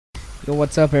Yo,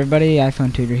 what's up everybody?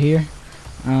 iPhone Tutor here.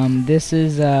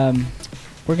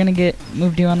 We're gonna get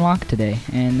Move2Unlock today,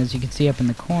 and as you can see up in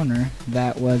the corner,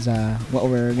 that was what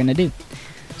we're gonna do.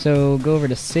 So go over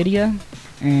to Cydia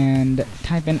and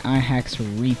type in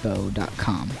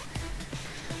iHacksRepo.com.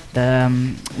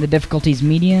 The difficulty is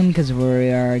medium because we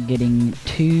are getting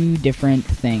two different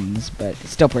things, but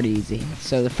it's still pretty easy.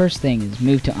 So the first thing is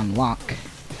Move2Unlock.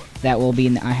 That will be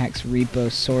in the iHacks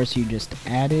repo source you just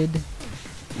added,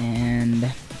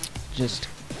 and just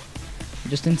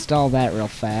install that real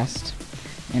fast.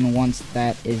 And once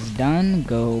that is done,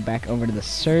 go back over to the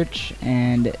search,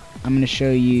 and I'm going to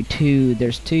show you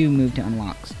there's two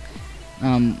Move2Unlocks.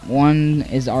 One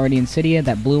is already in Cydia,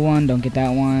 that blue one, don't get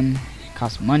that one, it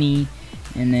costs money.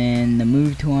 And then the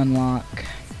Move2Unlock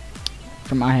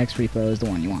from iHacks repo is the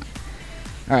one you want.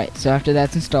 Alright, so after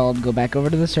that's installed, go back over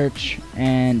to the search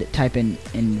and type in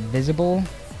invisible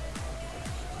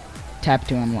tap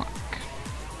to unlock.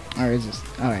 Or is this?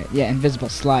 Alright, yeah, invisible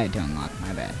slide to unlock,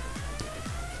 my bad.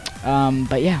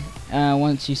 But yeah,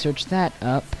 once you search that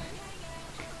up,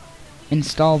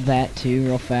 install that too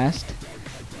real fast.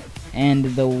 And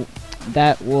you'll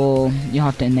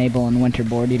have to enable in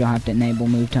Winterboard. You don't have to enable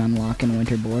Move2Unlock in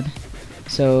Winterboard.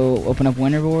 So open up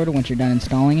Winterboard once you're done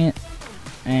installing it,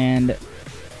 and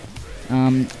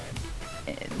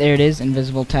there it is,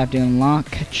 invisible tap to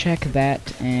unlock. Check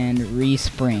that and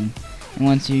respring. And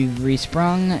once you've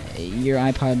resprung, your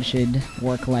iPod should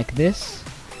work like this,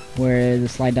 where the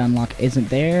slide to unlock isn't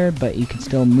there, but you can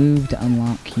still move to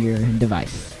unlock your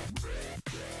device.